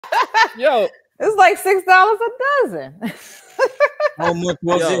Yo, it's like $6 a dozen. How much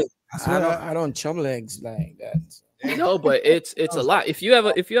was Yo. it? I don't trouble eggs like that. no, but it's a lot. If you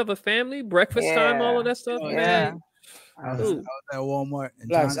have a family, breakfast time, all of that stuff, Yeah. man. I was at Walmart and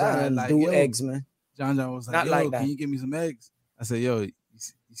Blacks, John I John don't like, do yo, eggs, man. John was like, Not yo, like that. can you give me some eggs? I said, yo, you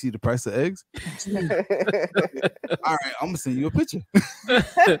see the price of eggs? All right, I'm gonna send you a picture.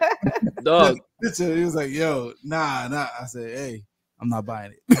 Dog. Picture. He was like, yo, nah. I said, hey, I'm not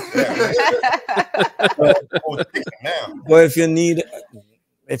buying it. But if you need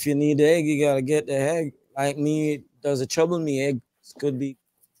the egg, you gotta get the egg. Like me, does it trouble me? Eggs could be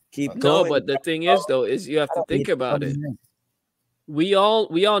keep No, going. but the thing is though, is you have to think about it. We all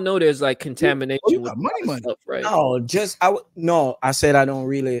know there's like contamination with money. stuff, right? No, I said I don't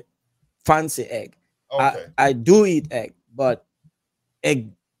really fancy egg. Okay. I do eat egg, but egg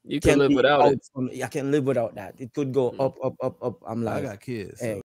You can live without it. I can live without that. It could go up. I'm like, I got kids. egg. So